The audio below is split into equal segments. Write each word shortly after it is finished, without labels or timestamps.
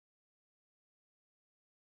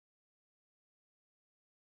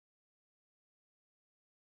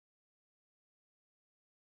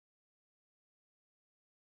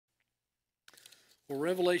Well,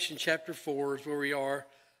 Revelation chapter 4 is where we are,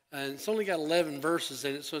 and it's only got 11 verses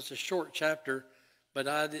in it, so it's a short chapter, but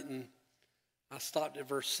I stopped at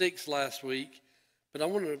verse 6 last week, but I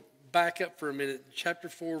want to back up for a minute. Chapter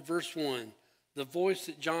 4, verse 1, the voice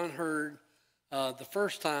that John heard the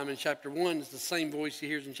first time in chapter 1 is the same voice he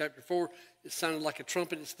hears in chapter 4. It sounded like a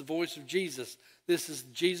trumpet. It's the voice of Jesus. This is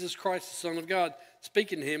Jesus Christ, the Son of God,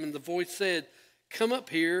 speaking to him, and the voice said, "Come up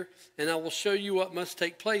here, and I will show you what must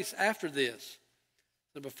take place after this."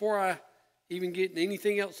 So before I even get into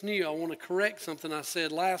anything else new, I want to correct something I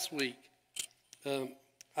said last week.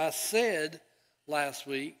 I said last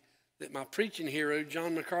week that my preaching hero,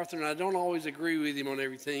 John MacArthur, and I don't always agree with him on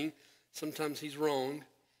everything. Sometimes he's wrong.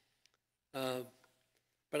 But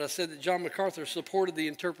I said that John MacArthur supported the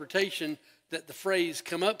interpretation that the phrase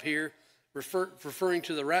 "come up here," referring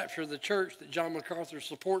to the rapture of the church, that John MacArthur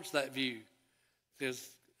supports that view.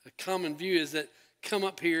 Because a common view is that "come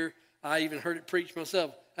up here," I even heard it preached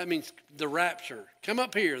myself. That means the rapture. Come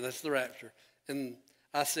up here, that's the rapture. And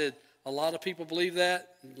I said, a lot of people believe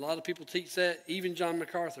that. A lot of people teach that, even John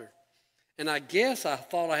MacArthur. And I guess I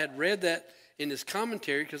thought I had read that in his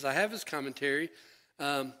commentary, because I have his commentary.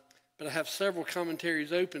 But I have several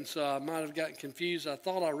commentaries open, so I might have gotten confused. I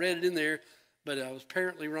thought I read it in there, but I was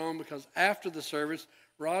apparently wrong, because after the service,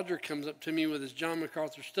 Roger comes up to me with his John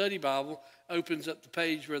MacArthur study Bible, opens up the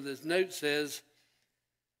page where this note says,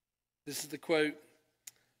 this is the quote,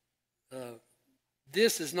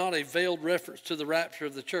 "This is not a veiled reference to the rapture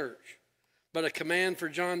of the church, but a command for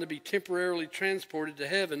John to be temporarily transported to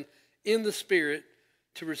heaven in the Spirit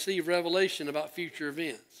to receive revelation about future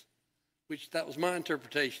events." Which, that was my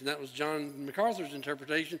interpretation. That was John MacArthur's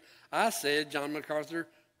interpretation. I said John MacArthur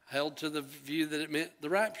held to the view that it meant the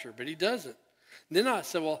rapture, but he doesn't. And then I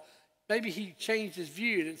said, well, maybe he changed his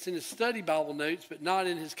view, and it's in his study Bible notes, but not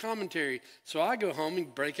in his commentary. So I go home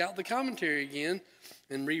and break out the commentary again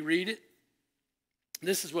and reread it.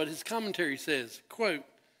 This is what his commentary says, quote,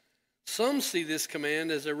 "Some see this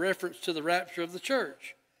command as a reference to the rapture of the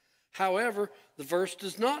church. However, the verse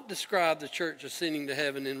does not describe the church ascending to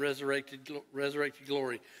heaven in resurrected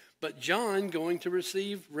glory, but John going to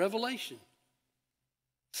receive revelation."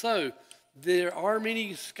 So there are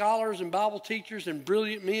many scholars and Bible teachers and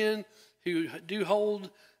brilliant men who do hold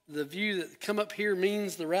the view that "come up here"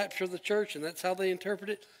 means the rapture of the church, and that's how they interpret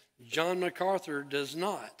it. John MacArthur does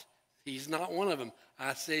not. He's not one of them.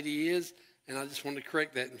 I said he is, and I just wanted to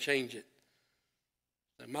correct that and change it.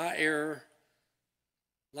 So my error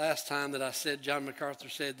last time that I said John MacArthur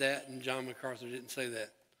said that, and John MacArthur didn't say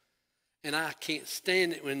that. And I can't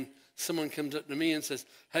stand it when someone comes up to me and says,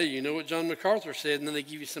 "Hey, you know what John MacArthur said?" And then they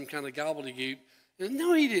give you some kind of gobbledygook. And,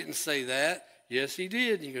 "No, he didn't say that." "Yes, he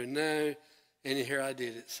did." And you go, "No." And here I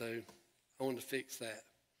did it. So I wanted to fix that.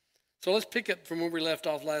 So let's pick up from where we left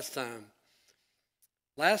off last time.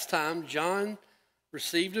 Last time, John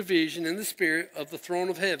received a vision in the Spirit of the throne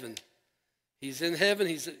of heaven. He's in heaven.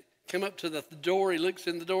 He's come up to the door. He looks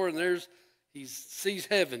in the door, and he sees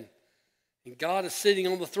heaven. And God is sitting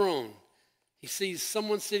on the throne. He sees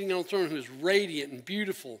someone sitting on the throne who is radiant and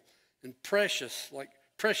beautiful and precious, like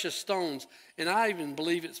precious stones. And I even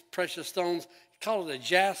believe it's precious stones. He called it a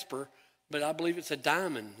jasper, but I believe it's a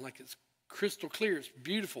diamond, like it's crystal clear. It's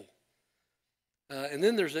beautiful. And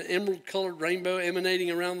then there's an emerald-colored rainbow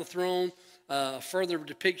emanating around the throne, a further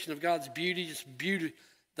depiction of God's beauty, just beauty.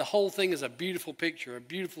 The whole thing is a beautiful picture, a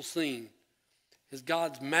beautiful scene. As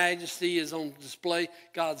God's majesty is on display,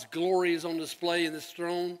 God's glory is on display in this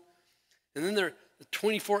throne. And then there are the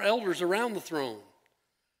 24 elders around the throne.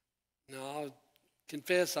 Now, I'll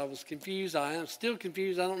confess I was confused. I am still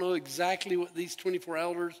confused. I don't know exactly what these 24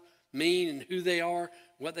 elders mean and who they are,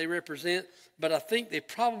 what they represent. But I think they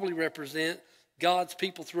probably represent God's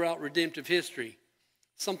people throughout redemptive history.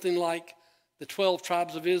 Something like the 12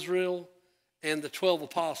 tribes of Israel and the 12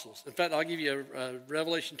 apostles. In fact, I'll give you a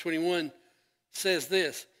Revelation 21 says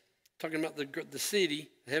this, talking about the city,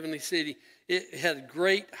 the heavenly city. It had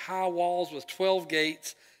great high walls with 12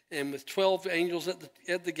 gates and with 12 angels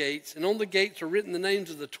at the gates. And on the gates are written the names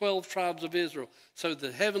of the 12 tribes of Israel. So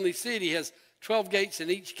the heavenly city has 12 gates, and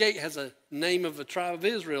each gate has a name of a tribe of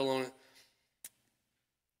Israel on it.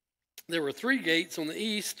 There were 3 gates on the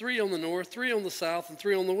east, 3 on the north, 3 on the south, and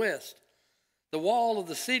 3 on the west. The wall of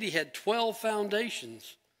the city had 12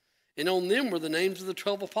 foundations, and on them were the names of the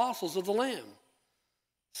 12 apostles of the Lamb.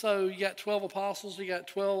 So you got 12 apostles, you got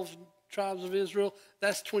 12 tribes of Israel.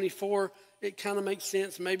 That's 24. It kind of makes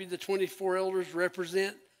sense. Maybe the 24 elders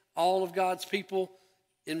represent all of God's people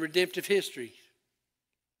in redemptive history.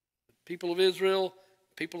 People of Israel,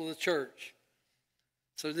 people of the church.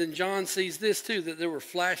 So then John sees this too, that there were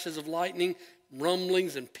flashes of lightning,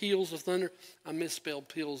 rumblings and peals of thunder. I misspelled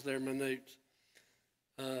peals there in my notes.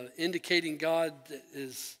 Indicating God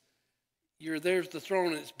is, there's the throne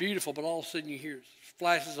and it's beautiful, but all of a sudden you hear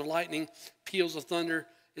flashes of lightning, peals of thunder.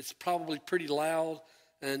 It's probably pretty loud,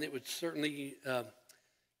 and it would certainly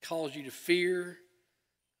cause you to fear.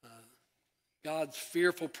 God's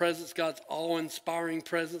fearful presence, God's awe-inspiring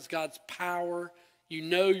presence, God's power. You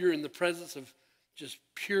know you're in the presence of just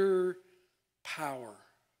pure power.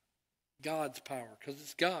 God's power, because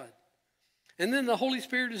it's God. And then the Holy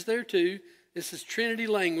Spirit is there too. This is Trinity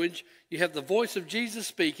language. You have the voice of Jesus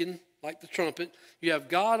speaking, like the trumpet. You have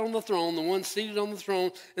God on the throne, the one seated on the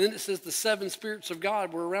throne. And then it says the seven spirits of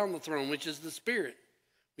God were around the throne, which is the Spirit.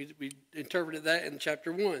 We interpreted that in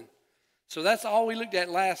chapter 1. So that's all we looked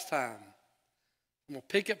at last time. I'm going to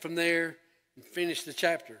pick up from there and finish the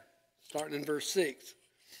chapter, starting in verse 6.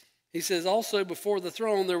 He says, also before the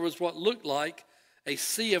throne there was what looked like a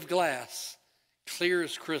sea of glass, clear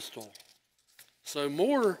as crystal. So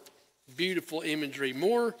more beautiful imagery,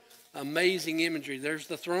 more amazing imagery. There's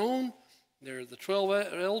the throne, there's the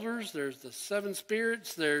 12 elders, there's the seven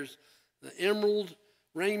spirits, there's the emerald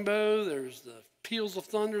rainbow, there's the peals of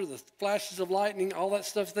thunder, the flashes of lightning, all that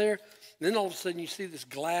stuff there. And then all of a sudden you see this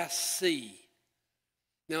glass sea.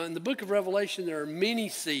 Now in the book of Revelation there are many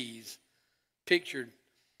seas pictured.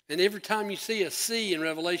 And every time you see a sea in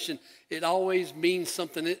Revelation, it always means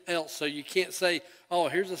something else. So you can't say, oh,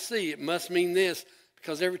 here's a sea, it must mean this.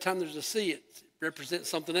 Because every time there's a sea, it represents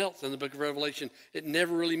something else in the book of Revelation. It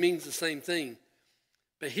never really means the same thing.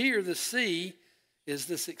 But here the sea is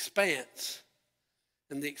this expanse.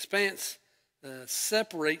 And the expanse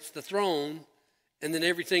separates the throne and then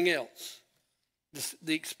everything else.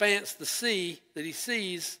 The expanse, the sea that he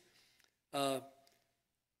sees,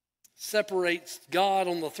 separates God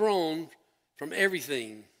on the throne from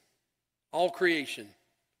everything, all creation.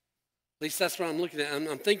 At least that's what I'm looking at.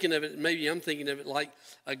 I'm thinking of it, maybe I'm thinking of it like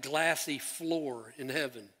a glassy floor in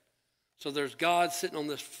heaven. So there's God sitting on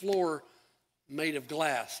this floor made of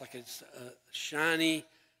glass, like it's a shiny,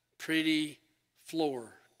 pretty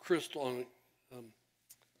floor, crystal on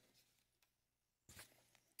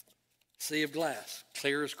sea of glass,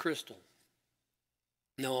 clear as crystal.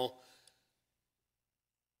 No,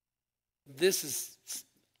 this is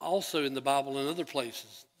also in the Bible and other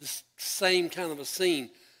places. This same kind of a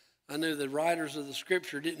scene. I know the writers of the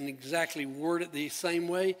scripture didn't exactly word it the same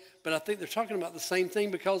way, but I think they're talking about the same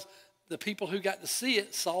thing because the people who got to see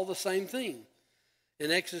it saw the same thing.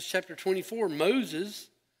 In Exodus chapter 24, Moses,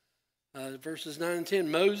 verses 9 and 10,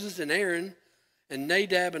 Moses and Aaron and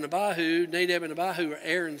Nadab and Abihu are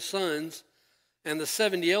Aaron's sons, and the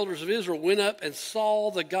 70 elders of Israel went up and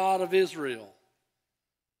saw the God of Israel.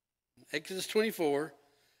 Exodus 24,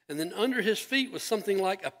 and then under his feet was something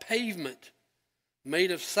like a pavement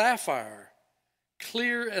made of sapphire,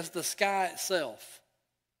 clear as the sky itself.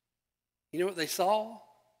 You know what they saw?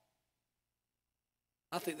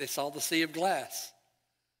 I think they saw the sea of glass.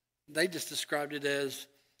 They just described it as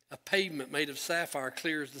a pavement made of sapphire,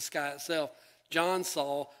 clear as the sky itself. John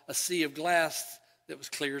saw a sea of glass that was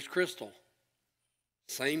clear as crystal.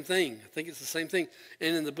 Same thing. I think it's the same thing.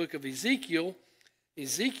 And in the book of Ezekiel,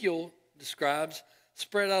 Ezekiel describes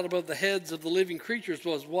spread out above the heads of the living creatures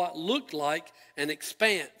was what looked like an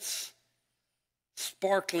expanse,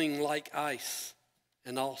 sparkling like ice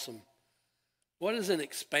and awesome. What is an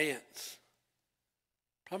expanse?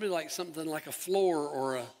 Probably like something like a floor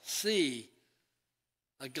or a sea,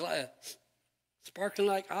 a glass, sparkling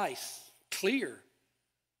like ice, clear,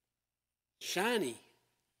 shiny.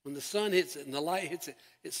 When the sun hits it and the light hits it,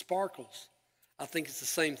 it sparkles. I think it's the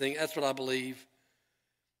same thing. That's what I believe.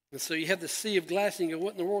 And so you have the sea of glass and you go,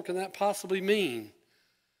 what in the world can that possibly mean?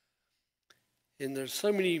 And there's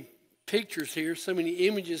so many pictures here, so many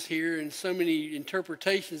images here, and so many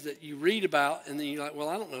interpretations that you read about, and then you're like, well,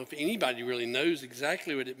 I don't know if anybody really knows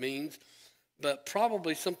exactly what it means, but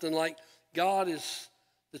probably something like God is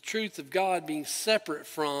the truth of God being separate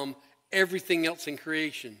from everything else in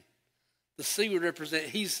creation. The sea would represent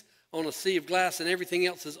he's on a sea of glass and everything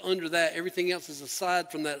else is under that. Everything else is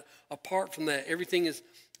aside from that, apart from that. Everything is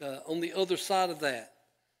on the other side of that.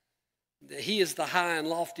 He is the high and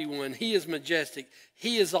lofty one. He is majestic.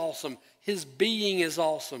 He is awesome. His being is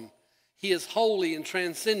awesome. He is holy and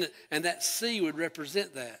transcendent, and that sea would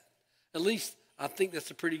represent that. At least I think that's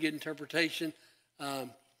a pretty good interpretation.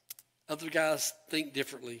 Other guys think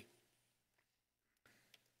differently.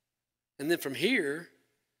 And then from here,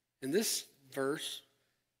 in this verse,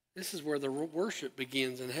 this is where the worship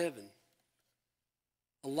begins in heaven.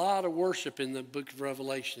 A lot of worship in the book of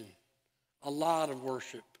Revelation. A lot of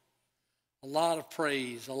worship. A lot of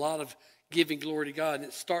praise. A lot of giving glory to God. And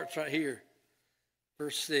it starts right here.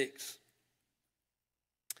 verse 6.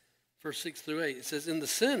 Verse 6 through 8. It says, in the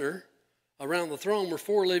center, around the throne, were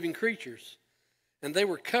 4 living creatures, and they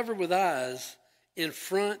were covered with eyes in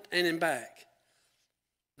front and in back.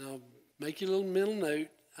 Now, make your little mental note.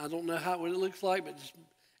 I don't know what it looks like, but just,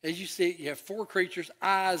 as you see it, you have 4 creatures,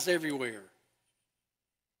 eyes everywhere.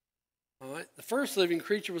 All right. The first living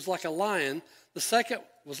creature was like a lion. The second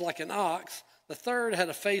was like an ox. The third had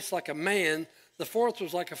a face like a man. The fourth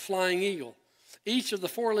was like a flying eagle. Each of the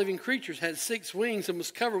 4 living creatures had 6 wings and was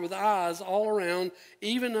covered with eyes all around,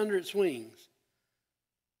 even under its wings.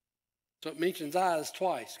 So it mentions eyes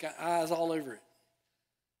twice. Got eyes all over it.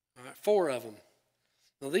 All right, 4 of them.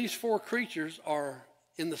 Now these 4 creatures are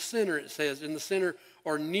in the center, it says, in the center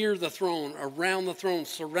or near the throne, around the throne,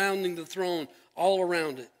 surrounding the throne, all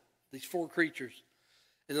around it. These 4 creatures.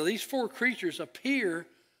 And now these 4 creatures appear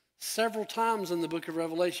several times in the book of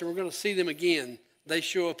Revelation. We're going to see them again. They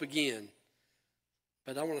show up again.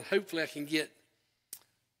 But hopefully I can get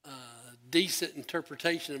a decent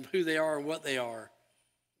interpretation of who they are and what they are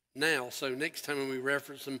now. So next time when we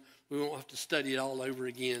reference them, we won't have to study it all over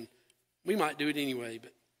again. We might do it anyway,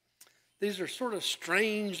 but these are sort of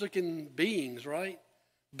strange-looking beings, right?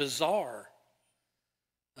 Bizarre,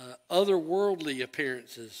 otherworldly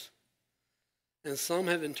appearances. And some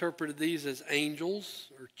have interpreted these as angels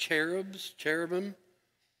or cherubim.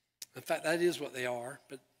 In fact, that is what they are,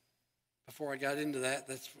 but before I got into that,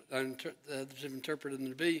 that's what others have interpreted them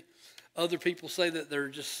to be. Other people say that they're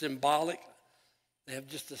just symbolic. They have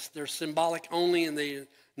they're symbolic only, and they're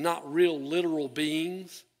not real literal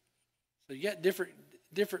beings. So you got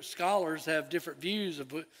different scholars have different views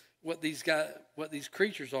of what these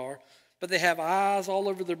creatures are, but they have eyes all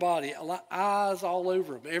over their body, eyes all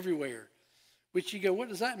over them, everywhere. Which you go, what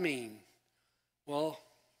does that mean? Well,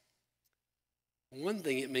 one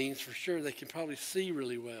thing it means for sure, they can probably see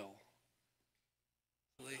really well.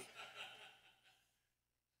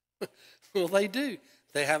 Well, they do.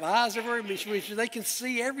 They have eyes everywhere, which they can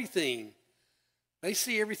see everything. They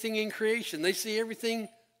see everything in creation. They see everything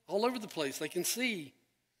all over the place. They can see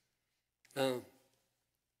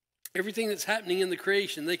everything that's happening in the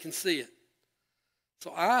creation. They can see it.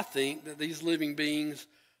 So I think that these living beings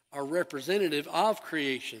are representative of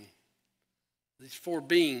creation, these 4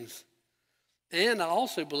 beings. And I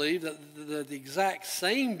also believe that the exact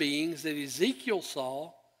same beings that Ezekiel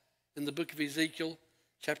saw in the book of Ezekiel,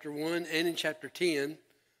 chapter 1 and in chapter 10,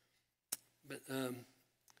 but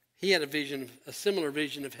he had a similar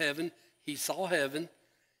vision of heaven. He saw heaven, and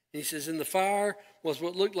he says, in the fire was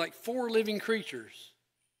what looked like 4 living creatures.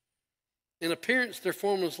 In appearance, their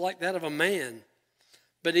form was like that of a man,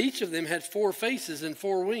 but each of them had 4 faces and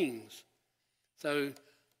 4 wings. So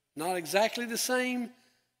not exactly the same.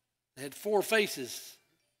 They had 4 faces.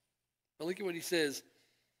 But look at what he says.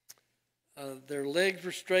 Their legs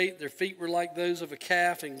were straight, their feet were like those of a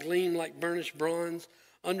calf and gleamed like burnished bronze.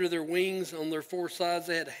 Under their wings, on their 4 sides,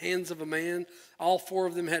 they had hands of a man. All 4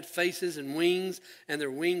 of them had faces and wings, and their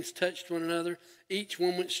wings touched one another. Each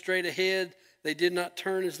one went straight ahead. They did not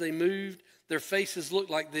turn as they moved. Their faces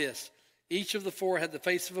looked like this. Each of the 4 had the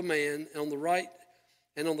face of a man, and on the right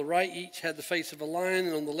each had the face of a lion,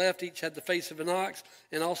 and on the left each had the face of an ox,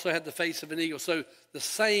 and also had the face of an eagle. So the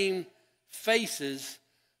same faces,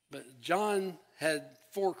 but John had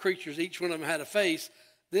 4 creatures. Each one of them had a face.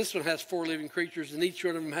 This one has 4 living creatures, and each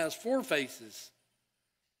one of them has 4 faces.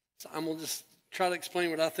 So I'm going to just try to explain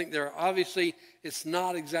what I think there are. Obviously, it's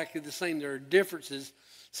not exactly the same. There are differences.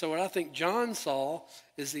 So what I think John saw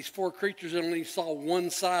is these 4 creatures and only saw one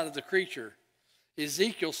side of the creature.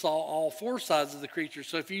 Ezekiel saw all 4 sides of the creature.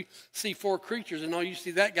 So if you see 4 creatures and all you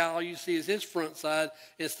see that guy, all you see is his front side.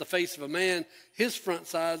 It's the face of a man. His front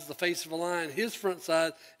side is the face of a lion. His front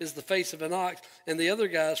side is the face of an ox. And the other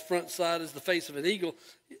guy's front side is the face of an eagle.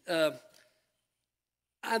 That's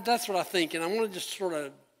what I think. And I want to just sort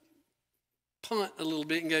of punt a little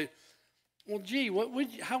bit and go, well, gee,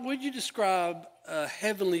 how would you describe a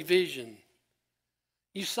heavenly vision?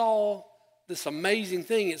 You saw this amazing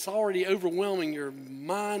thing. It's already overwhelming. Your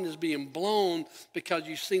mind is being blown because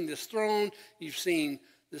you've seen this throne, you've seen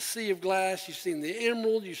the sea of glass, you've seen the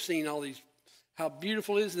emerald, you've seen all these, how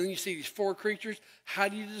beautiful it is, and then you see these 4 creatures. How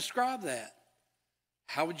do you describe that?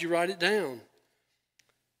 How would you write it down?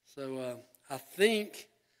 So I think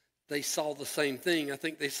they saw the same thing. I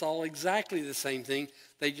think they saw exactly the same thing.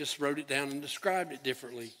 They just wrote it down and described it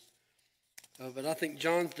differently. But I think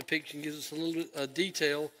John's depiction gives us a little bit of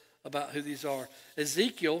detail about who these are.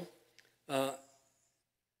 Ezekiel,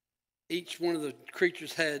 each one of the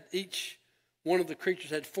creatures had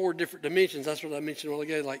 4 different dimensions. That's what I mentioned a while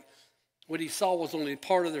ago. Like what he saw was only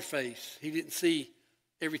part of their face. He didn't see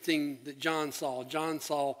everything that John saw. John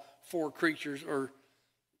saw four creatures, or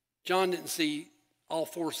John didn't see all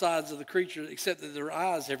four sides of the creature except that there were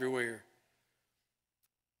eyes everywhere.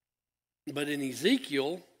 But in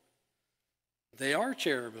Ezekiel, they are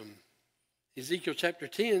cherubim. Ezekiel chapter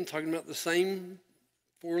 10, talking about the same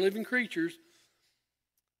four living creatures.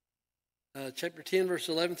 Chapter 10, verse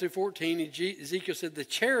 11 through 14, Ezekiel said the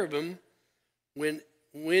cherubim went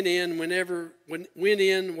in whatever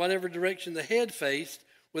direction the head faced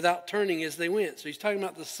without turning as they went. So he's talking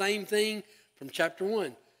about the same thing from chapter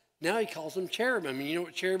 1. Now he calls them cherubim. And you know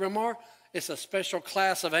what cherubim are? It's a special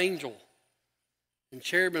class of angel. And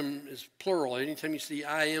cherubim is plural. Anytime you see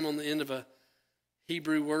I-M on the end of a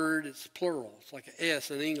Hebrew word, it's plural. It's like an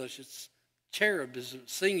S in English. It's cherub is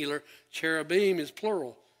singular. Cherubim is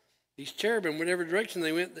plural. These cherubim, whatever direction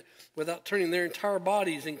they went, without turning, their entire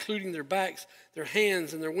bodies, including their backs, their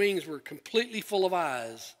hands, and their wings, were completely full of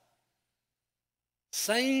eyes.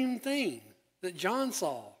 Same thing that John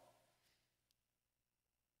saw.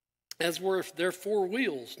 As were their four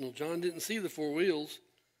wheels. No, John didn't see the four wheels.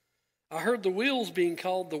 I heard the wheels being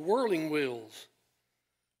called the whirling wheels.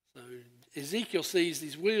 So Ezekiel sees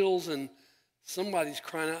these wheels and somebody's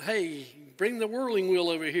crying out, hey, bring the whirling wheel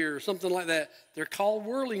over here, or something like that. They're called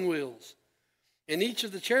whirling wheels. And each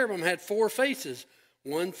of the cherubim had four faces.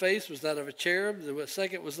 One face was that of a cherub, the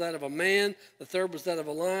second was that of a man, the third was that of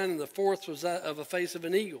a lion, and the fourth was that of a face of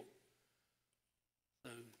an eagle. So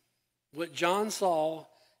what John saw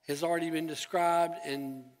has already been described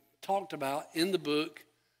and talked about in the book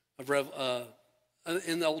of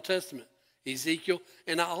in the Old Testament, Ezekiel.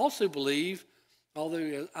 And I also believe,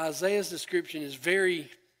 although Isaiah's description is very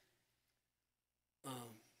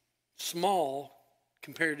small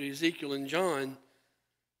compared to Ezekiel and John,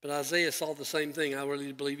 but Isaiah saw the same thing. I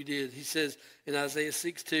really believe he did. He says in Isaiah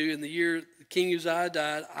 6:2, in the year King Uzziah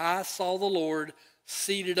died, I saw the Lord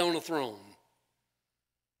seated on a throne.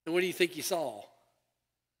 And what do you think he saw?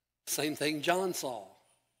 Same thing John saw.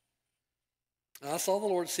 I saw the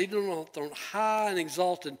Lord seated on a throne, high and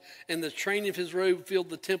exalted, and the train of his robe filled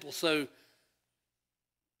the temple. So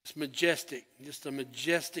it's majestic, just a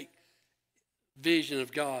majestic vision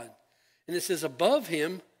of God. And it says above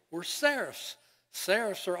him were seraphs.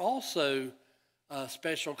 Seraphs are also a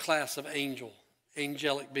special class of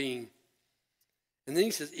angelic being. And then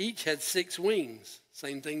he says each had 6 wings.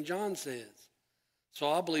 Same thing John says. So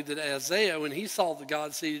I believe that Isaiah, when he saw the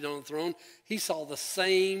God seated on the throne, he saw the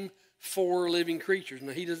same 4 living creatures.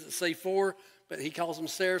 Now he doesn't say 4, but he calls them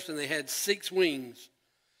seraphs, and they had 6 wings.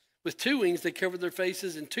 With 2 wings they covered their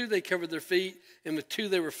faces, and 2 they covered their feet, and with 2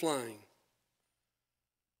 they were flying.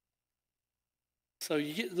 So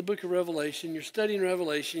you get to the book of Revelation, you're studying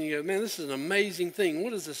Revelation, you go, man, this is an amazing thing.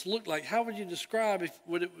 What does this look like? How would you describe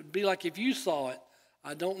what it would be like if you saw it?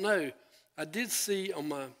 I don't know. I did see on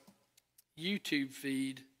my YouTube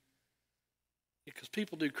feed, because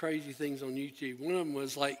people do crazy things on YouTube. One of them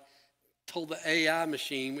was like, told the AI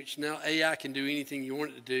machine, which now AI can do anything you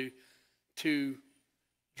want it to do, to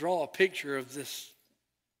draw a picture of this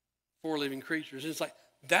 4 living creatures. And it's like,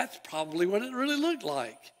 that's probably what it really looked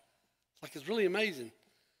like. Like, it's really amazing.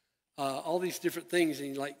 All these different things. And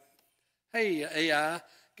you're like, hey, AI,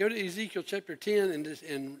 go to Ezekiel chapter 10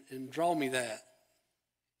 and draw me that.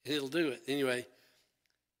 And it'll do it. Anyway,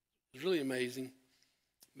 it's really amazing.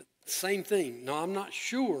 But same thing. Now, I'm not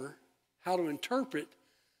sure how to interpret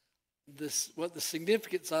this, what the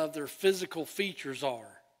significance of their physical features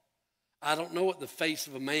are. I don't know what the face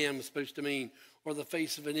of a man is supposed to mean, or the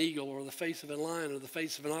face of an eagle, or the face of a lion, or the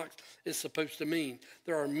face of an ox is supposed to mean.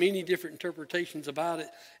 There are many different interpretations about it,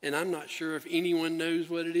 and I'm not sure if anyone knows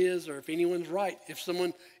what it is or if anyone's right. If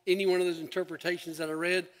any one of those interpretations that I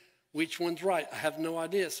read, which one's right? I have no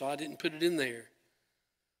idea, so I didn't put it in there.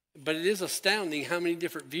 But it is astounding how many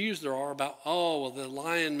different views there are about, oh, well, the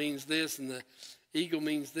lion means this and the eagle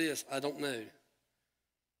means this. I don't know.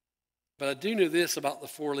 But I do know this about the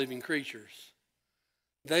 4 living creatures.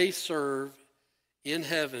 They serve in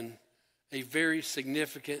heaven a very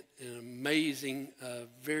significant and amazing,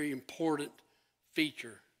 very important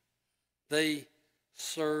feature. They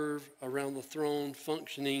serve around the throne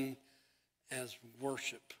functioning as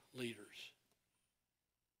worship leaders.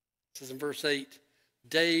 It says in verse 8,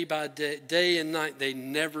 day by day, day and night, they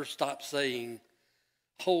never stop saying,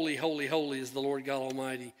 holy, holy, holy is the Lord God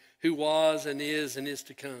Almighty, who was and is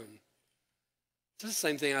to come. It's the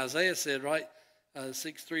same thing Isaiah said, right?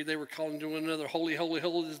 6:3, they were calling to one another, holy, holy,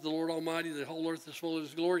 holy is the Lord Almighty, the whole earth is full of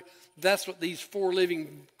his glory. That's what these 4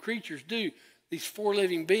 living creatures do. These 4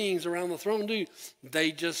 living beings around the throne do.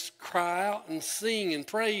 They just cry out and sing and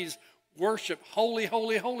praise worship, holy,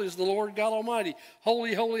 holy, holy is the Lord God Almighty.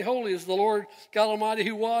 Holy, holy, holy is the Lord God Almighty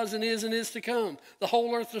who was and is to come. The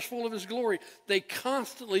whole earth is full of his glory. They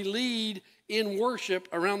constantly lead in worship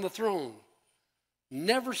around the throne.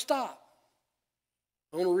 Never stop.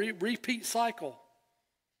 On a repeat cycle.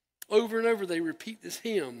 Over and over they repeat this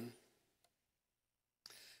hymn.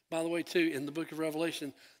 By the way, too, in the book of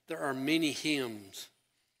Revelation, there are many hymns.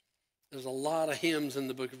 There's a lot of hymns in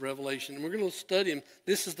the book of Revelation, and we're going to study them.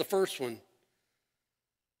 This is the first one.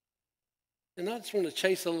 And I just want to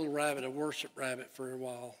chase a little rabbit, a worship rabbit, for a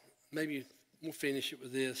while. Maybe we'll finish it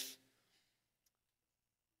with this.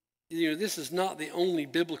 You know, this is not the only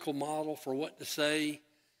biblical model for what to say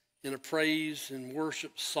in a praise and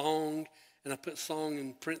worship song. And I put song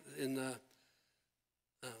in print in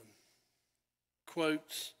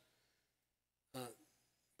quotes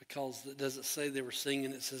because it doesn't say they were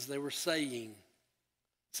singing. It says they were saying.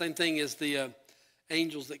 Same thing as the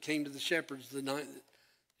angels that came to the shepherds the night that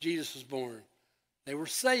Jesus was born. They were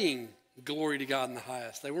saying glory to God in the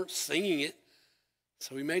highest. They weren't singing it.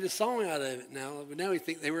 So we made a song out of it now. But now we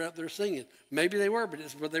think they were up there singing. Maybe they were, but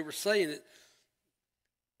it's what they were saying it.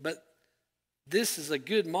 But this is a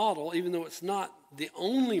good model, even though it's not the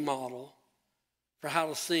only model for how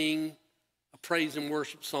to sing a praise and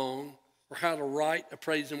worship song or how to write a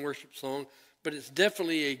praise and worship song. But it's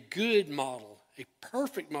definitely a good model, a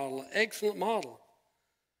perfect model, an excellent model.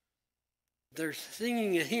 They're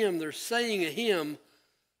singing a hymn, they're saying a hymn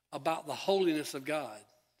about the holiness of God.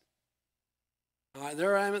 All right,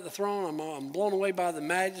 there I am at the throne. I'm blown away by the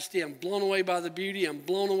majesty. I'm blown away by the beauty. I'm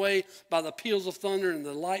blown away by the peals of thunder and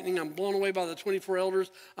the lightning. I'm blown away by the 24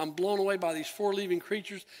 elders. I'm blown away by these four living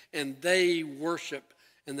creatures. And they worship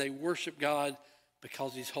God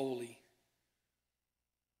because he's holy.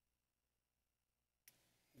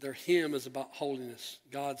 Their hymn is about holiness,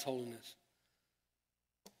 God's holiness.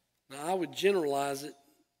 Now, I would generalize it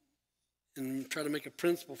and try to make a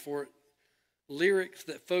principle for it. Lyrics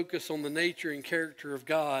that focus on the nature and character of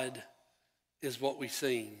God is what we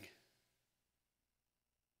sing.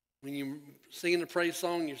 When you're singing a praise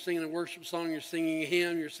song, you're singing a worship song, you're singing a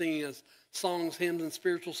hymn, you're singing songs, hymns, and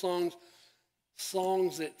spiritual songs,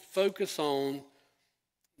 songs that focus on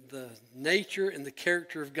the nature and the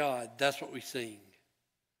character of God. That's what we sing.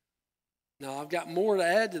 Now, I've got more to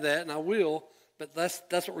add to that, and I will, but that's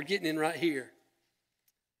what we're getting in right here.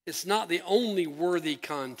 It's not the only worthy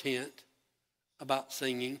content about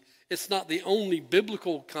singing. It's not the only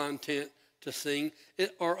biblical content to sing,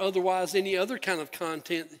 or otherwise any other kind of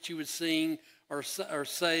content that you would sing or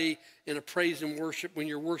say in a praise and worship when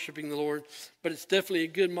you're worshiping the Lord. But it's definitely a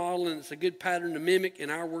good model, and it's a good pattern to mimic in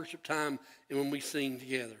our worship time and when we sing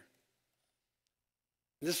together.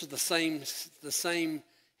 This was the same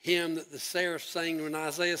hymn that the seraphs sang when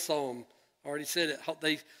Isaiah saw them. I already said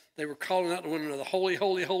it. They were calling out to one another, holy,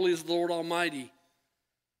 holy, holy is the Lord Almighty.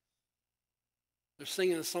 They're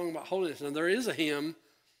singing a song about holiness. And there is a hymn.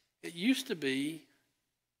 It used to be,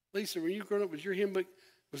 Lisa, when you growing up, was your hymn book,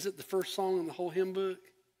 was it the first song in the whole hymn book?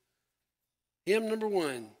 Hymn number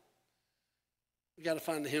 1. We got to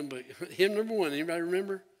find the hymn book. Hymn number 1. Anybody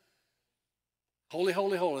remember? Holy,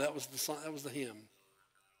 holy, holy. That was the song. That was the hymn.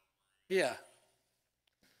 Yeah.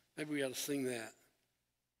 Maybe we got to sing that.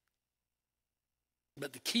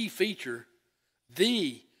 But the key feature,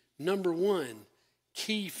 the number 1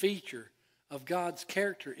 key feature of God's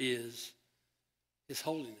character is his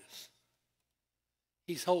holiness.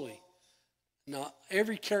 He's holy. Now,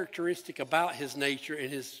 every characteristic about his nature and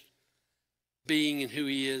his being and who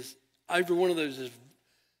he is, every one of those is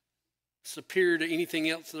superior to anything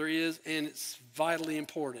else there is, and it's vitally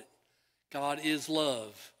important. God is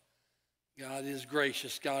love. God is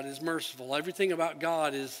gracious. God is merciful. Everything about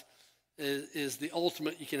God is the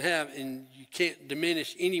ultimate you can have, and you can't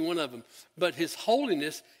diminish any one of them. But his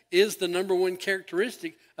holiness is the number 1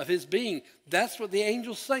 characteristic of his being. That's what the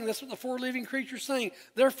angels sang. That's what the 4 living creatures sang.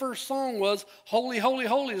 Their first song was, holy, holy,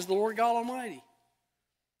 holy is the Lord God Almighty.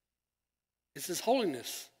 It's his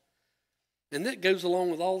holiness. And that goes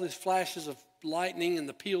along with all these flashes of lightning and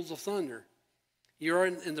the peals of thunder. You're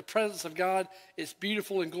in the presence of God. It's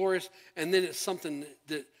beautiful and glorious. And then it's something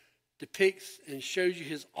that depicts and shows you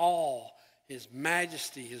his awe, his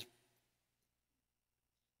majesty,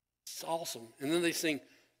 it's awesome. And then they sing,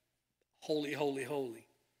 holy, holy, holy.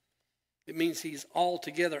 It means he's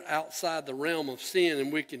altogether outside the realm of sin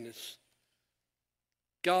and wickedness.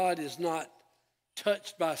 God is not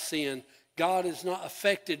touched by sin. God is not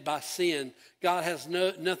affected by sin. God has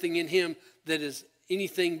nothing in him that is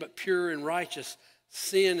anything but pure and righteous.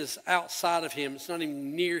 Sin is outside of him. It's not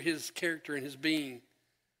even near his character and his being.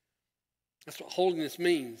 That's what holiness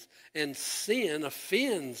means. And sin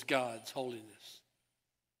offends God's holiness.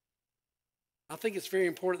 I think it's very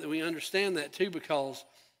important that we understand that too, because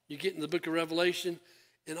you get in the book of Revelation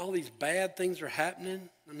and all these bad things are happening.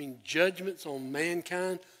 I mean, judgments on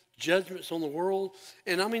mankind, judgments on the world.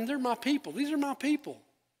 And I mean, they're my people. These are my people.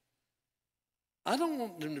 I don't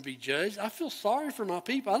want them to be judged. I feel sorry for my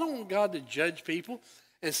people. I don't want God to judge people.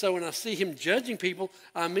 And so when I see him judging people,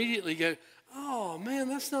 I immediately go, oh man,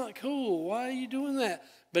 that's not cool. Why are you doing that?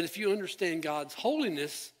 But if you understand God's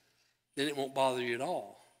holiness, then it won't bother you at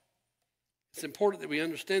all. It's important that we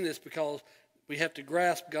understand this, because we have to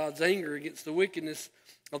grasp God's anger against the wickedness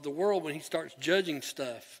of the world when he starts judging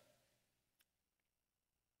stuff.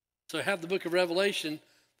 So have the book of Revelation,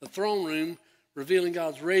 the throne room, revealing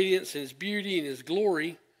God's radiance and his beauty and his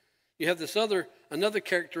glory. You have this another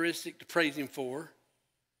characteristic to praise him for.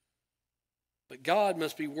 But God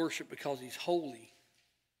must be worshiped because he's holy.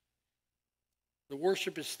 The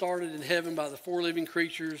worship is started in heaven by the four living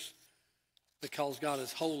creatures because God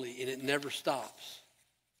is holy, and it never stops.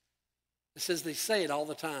 It says they say it all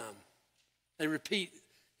the time.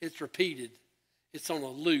 It's repeated. It's on a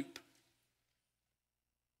loop.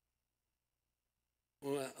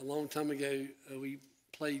 Well, a long time ago, we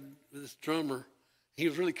played with this drummer. He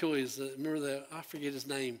was really cool. I forget his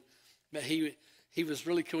name, but he was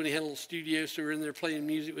really cool, and he had a little studio, so we were in there playing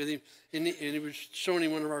music with him, and he was showing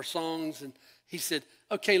him one of our songs, and he said,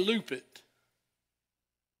 okay, loop it.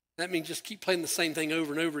 That means just keep playing the same thing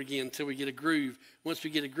over and over again until we get a groove. Once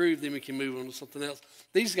we get a groove, then we can move on to something else.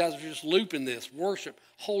 These guys are just looping this. Worship,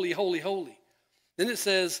 holy, holy, holy. Then it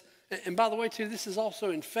says, and by the way, too, this is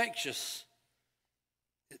also infectious.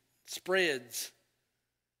 It spreads.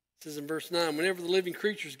 It says in verse 9, whenever the living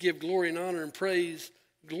creatures give glory and honor and praise,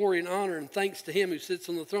 glory and honor and thanks to him who sits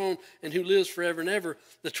on the throne and who lives forever and ever,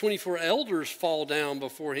 the 24 elders fall down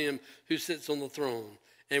before him who sits on the throne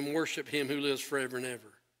and worship him who lives forever and ever.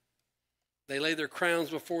 They lay their crowns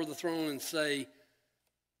before the throne and say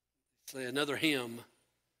another hymn.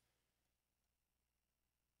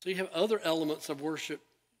 So you have other elements of worship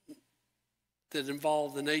that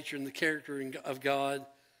involve the nature and the character of God,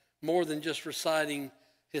 more than just reciting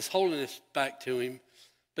his holiness back to him.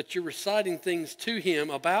 But you're reciting things to him,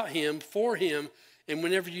 about him, for him. And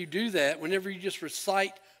whenever you do that, whenever you just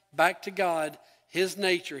recite back to God his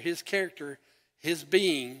nature, his character, his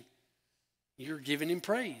being, you're giving him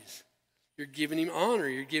praise. You're giving him honor.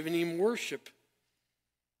 You're giving him worship.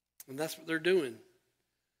 And that's what they're doing.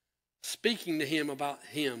 Speaking to him about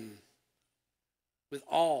him with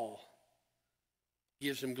awe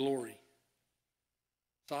gives him glory.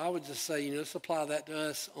 So I would just say, let's apply that to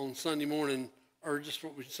us on Sunday morning, or just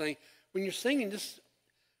what we're saying. When you're singing,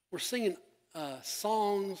 we're singing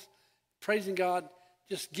songs, praising God,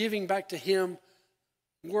 just giving back to him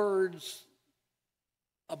words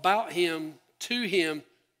about him, to him,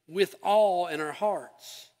 with awe in our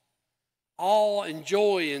hearts. Awe and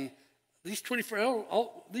joy. And these 24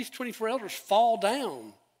 elders fall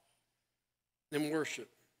down in worship.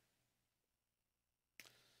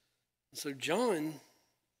 And so John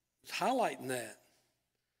is highlighting that.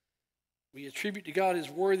 We attribute to God his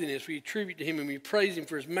worthiness. We attribute to him and we praise him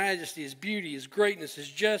for his majesty, his beauty, his greatness, his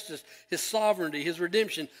justice, his sovereignty, his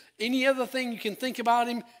redemption. Any other thing you can think about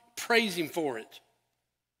him, praise him for it.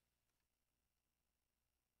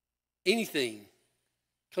 Anything.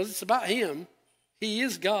 Because it's about him. He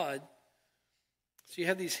is God. So you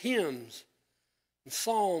have these hymns and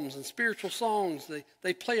psalms and spiritual songs.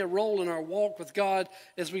 They play a role in our walk with God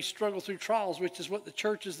as we struggle through trials, which is what the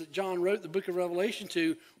churches that John wrote the book of Revelation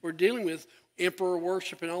to were dealing with. Emperor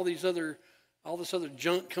worship and all this other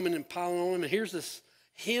junk coming and piling on them. And here's this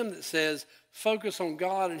hymn that says, focus on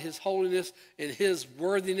God and his holiness and his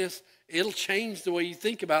worthiness. It'll change the way you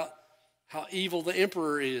think about how evil the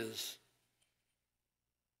emperor is.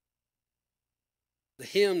 The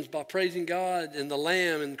hymns, by praising God and the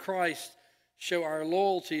Lamb and Christ, show our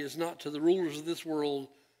loyalty is not to the rulers of this world,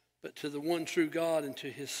 but to the one true God and to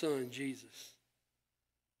his Son, Jesus.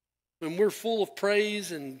 When we're full of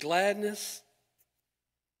praise and gladness,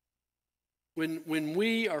 when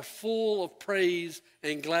we are full of praise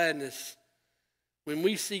and gladness, when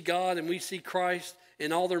we see God and we see Christ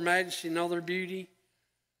in all their majesty and all their beauty,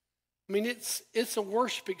 I mean, it's a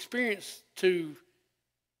worship experience to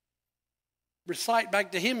recite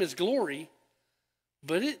back to him his glory,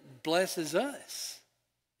 but it blesses us.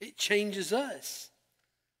 It changes us.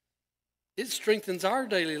 It strengthens our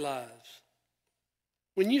daily lives.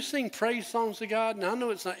 When you sing praise songs to God, and I know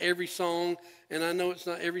it's not every song, and I know it's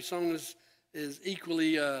not every song is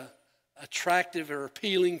equally attractive or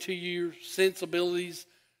appealing to your sensibilities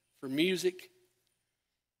for music.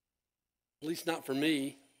 At least not for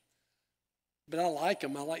me. But I like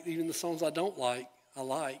them. I like even the songs I don't like. I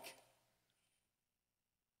like.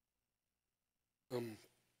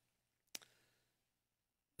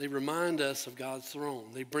 They remind us of God's throne.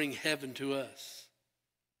 They bring heaven to us.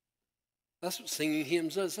 That's what singing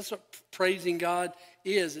hymns does. That's what praising God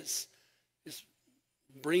is. It's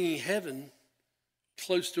bringing heaven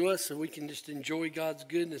close to us so we can just enjoy God's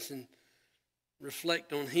goodness and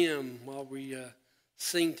reflect on him while we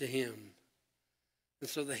sing to him. And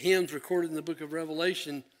so the hymns recorded in the book of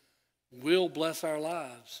Revelation will bless our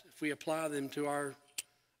lives if we apply them to our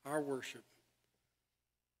worship.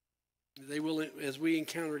 They will, as we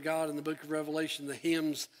encounter God in the book of Revelation, the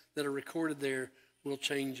hymns that are recorded there will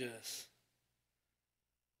change us.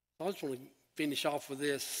 I just want to finish off with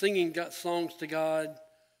this. Singing songs to God.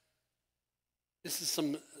 This is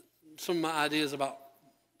some of my ideas about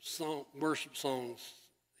worship songs,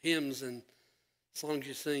 hymns, and songs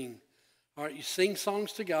you sing. All right, you sing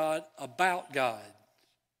songs to God about God,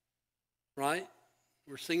 right?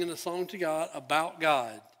 We're singing a song to God about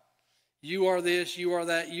God. You are this, you are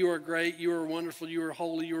that, you are great, you are wonderful, you are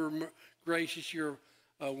holy, you are gracious, you're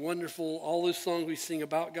wonderful. All those songs we sing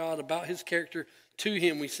about God, about his character. To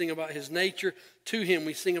him, we sing about his nature. To him,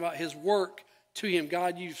 we sing about his work. To him,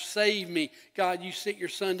 God, you've saved me. God, you sent your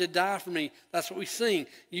son to die for me. That's what we sing.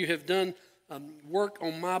 You have done work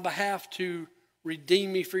on my behalf to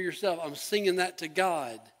redeem me for yourself. I'm singing that to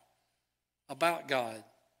God, about God.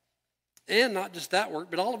 And not just that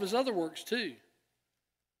work, but all of his other works too.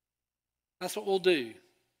 That's what we'll do.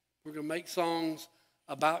 We're going to make songs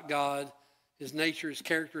about God, his nature, his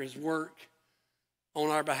character, his work on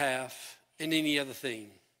our behalf, and any other thing.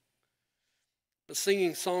 But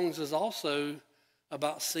singing songs is also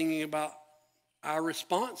about singing about our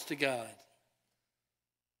response to God.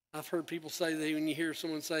 I've heard people say that when you hear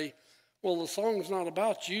someone say, well, the song's not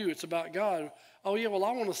about you, it's about God. Oh yeah, well,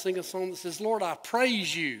 I want to sing a song that says, Lord, I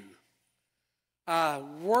praise you. I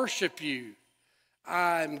worship you.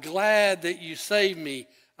 I'm glad that you saved me.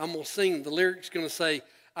 I'm going to sing, the lyric's going to say,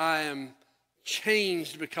 I am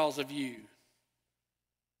changed because of you.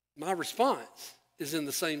 My response is in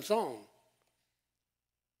the same song.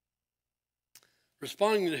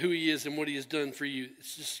 Responding to who he is and what he has done for you.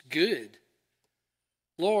 It's just good.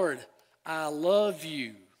 Lord, I love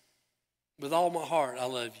you. With all my heart, I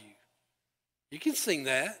love you. You can sing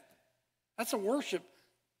that. That's a worship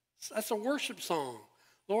song.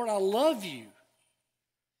 Lord, I love you.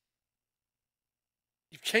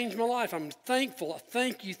 You've changed my life. I'm thankful. I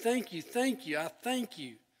thank you, thank you, thank you. I thank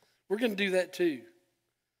you. We're going to do that too.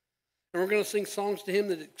 And we're going to sing songs to him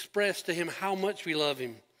that express to him how much we love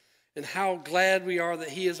him and how glad we are that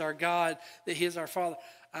he is our God, that he is our Father.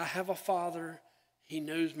 I have a Father. He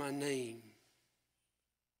knows my name.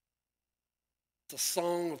 It's a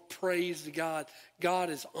song of praise to God. God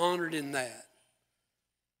is honored in that.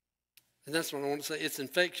 And that's what I want to say. It's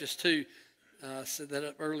infectious too. I said that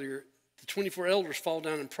up earlier. The 24 elders fall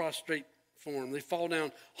down in prostrate form. They fall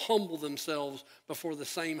down, humble themselves before the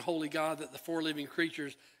same holy God that the four living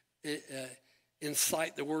creatures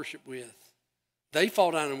incite the worship with. They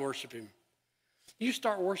fall down and worship him. You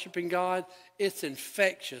start worshiping God, it's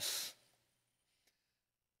infectious.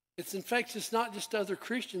 It's infectious not just to other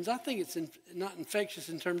Christians. I think it's not infectious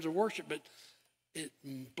in terms of worship, but it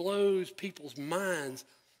blows people's minds.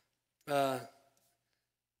 The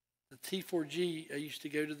T4G, I used to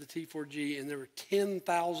go to the T4G, and there were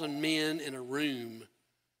 10,000 men in a room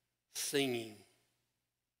singing.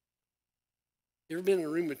 You ever been in a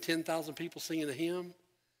room with 10,000 people singing a hymn?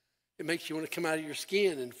 It makes you want to come out of your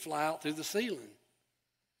skin and fly out through the ceiling.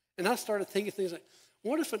 And I started thinking things like,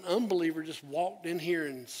 what if an unbeliever just walked in here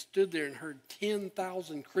and stood there and heard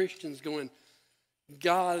 10,000 Christians going,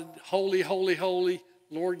 God, holy, holy, holy,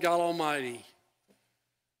 Lord God Almighty.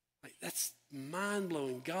 Like, that's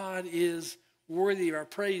mind-blowing. God is worthy of our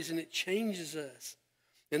praise, and it changes us.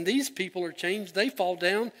 And these people are changed. They fall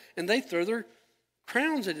down, and they throw their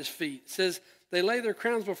crowns at his feet. It says, they lay their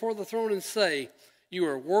crowns before the throne and say, you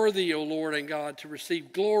are worthy, O Lord and God, to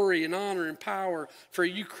receive glory and honor and power, for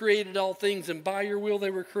you created all things, and by your will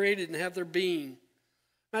they were created and have their being.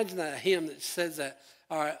 Imagine that hymn that says that.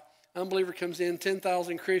 All right, unbeliever comes in,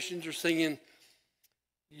 10,000 Christians are singing,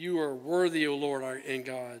 you are worthy, O Lord and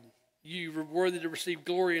God. You are worthy to receive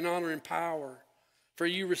glory and honor and power, for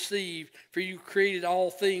you created all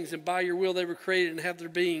things, and by your will they were created and have their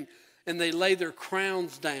being, and they lay their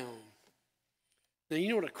crowns down. Now, you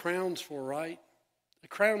know what a crown's for, right? A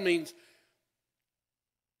crown means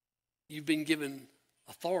you've been given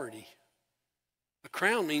authority. A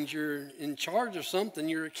crown means you're in charge of something.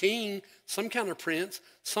 You're a king, some kind of prince,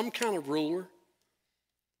 some kind of ruler.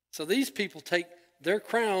 So these people take their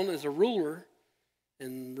crown as a ruler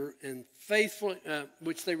and faithful,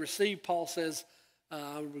 which they receive. Paul says,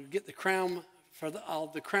 we get the crown for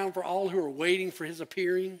the crown for all who are waiting for his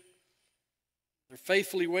appearing. They're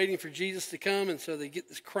faithfully waiting for Jesus to come, and so they get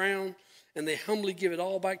this crown, and they humbly give it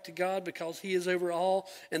all back to God because he is over all,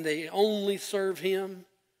 and they only serve him.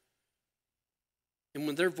 And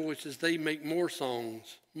with their voices, they make more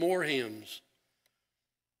songs, more hymns.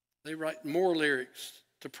 They write more lyrics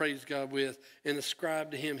to praise God with and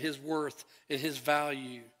ascribe to him his worth and his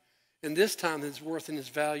value. And this time his worth and his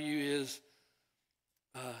value is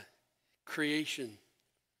creation.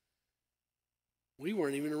 We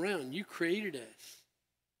weren't even around. You created us.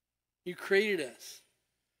 You created us.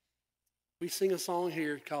 We sing a song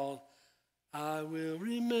here called, I will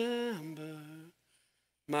remember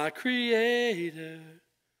my Creator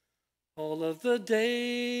all of the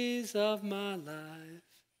days of my life.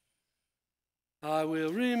 I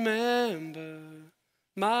will remember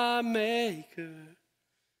my Maker.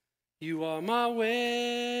 You are my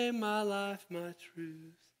way, my life, my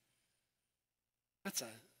truth.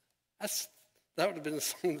 That would have been a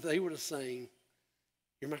song that they would have sang.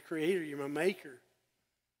 You're my Creator, you're my Maker.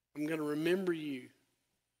 I'm going to remember you.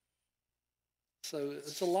 So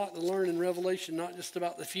it's a lot to learn in Revelation, not just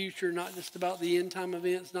about the future, not just about the end time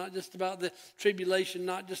events, not just about the tribulation,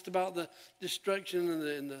 not just about the destruction and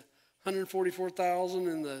the 144,000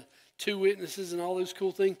 and the 2 witnesses and all those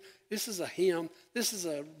cool things. This is a hymn. This is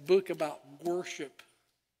a book about worship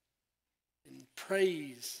and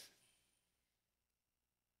praise.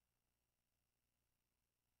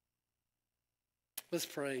 Let's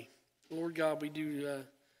pray. Lord God, we do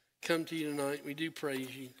come to you tonight. We do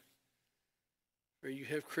praise you. For you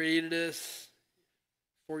have created us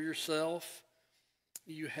for yourself.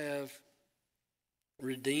 You have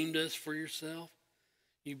redeemed us for yourself.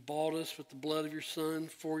 You bought us with the blood of your Son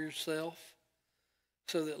for yourself.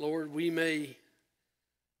 So that, Lord, we may,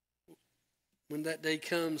 when that day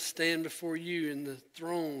comes, stand before you in the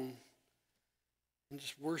throne and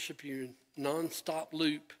just worship you in nonstop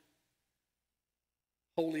loop.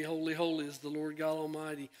 Holy, holy, holy is the Lord God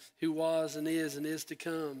Almighty, who was and is to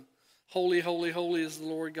come. Holy, holy, holy is the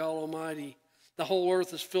Lord God Almighty. The whole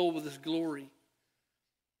earth is filled with his glory.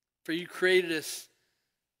 For you created us.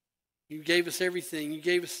 You gave us everything.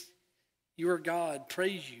 You are God.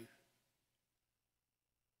 Praise you.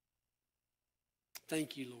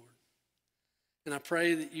 Thank you, Lord. And I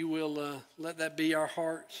pray that you will let that be our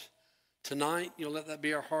hearts tonight. You'll let that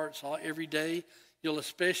be our hearts every day. You'll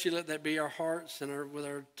especially let that be our hearts and with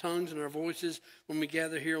our tongues and our voices when we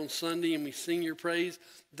gather here on Sunday and we sing your praise.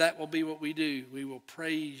 That will be what we do. We will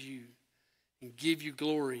praise you and give you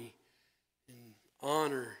glory and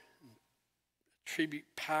honor and attribute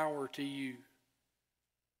power to you.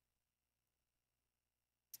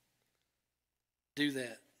 Do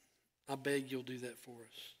that. I beg you'll do that for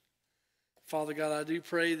us. Father God, I do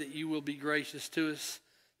pray that you will be gracious to us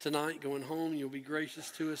tonight going home. You'll be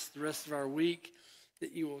gracious to us the rest of our week.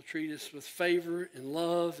 That you will treat us with favor and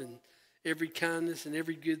love and every kindness and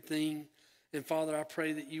every good thing. And Father, I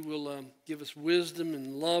pray that you will give us wisdom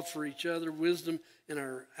and love for each other, wisdom in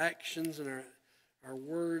our actions and our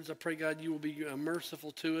words. I pray, God, you will be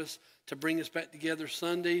merciful to us to bring us back together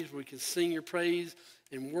Sundays where we can sing your praise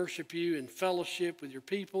and worship you and fellowship with your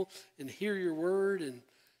people and hear your word and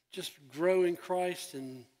just grow in Christ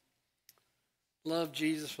and love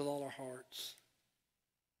Jesus with all our hearts.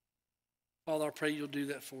 Father, I pray you'll do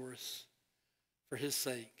that for us for his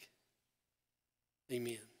sake.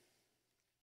 Amen.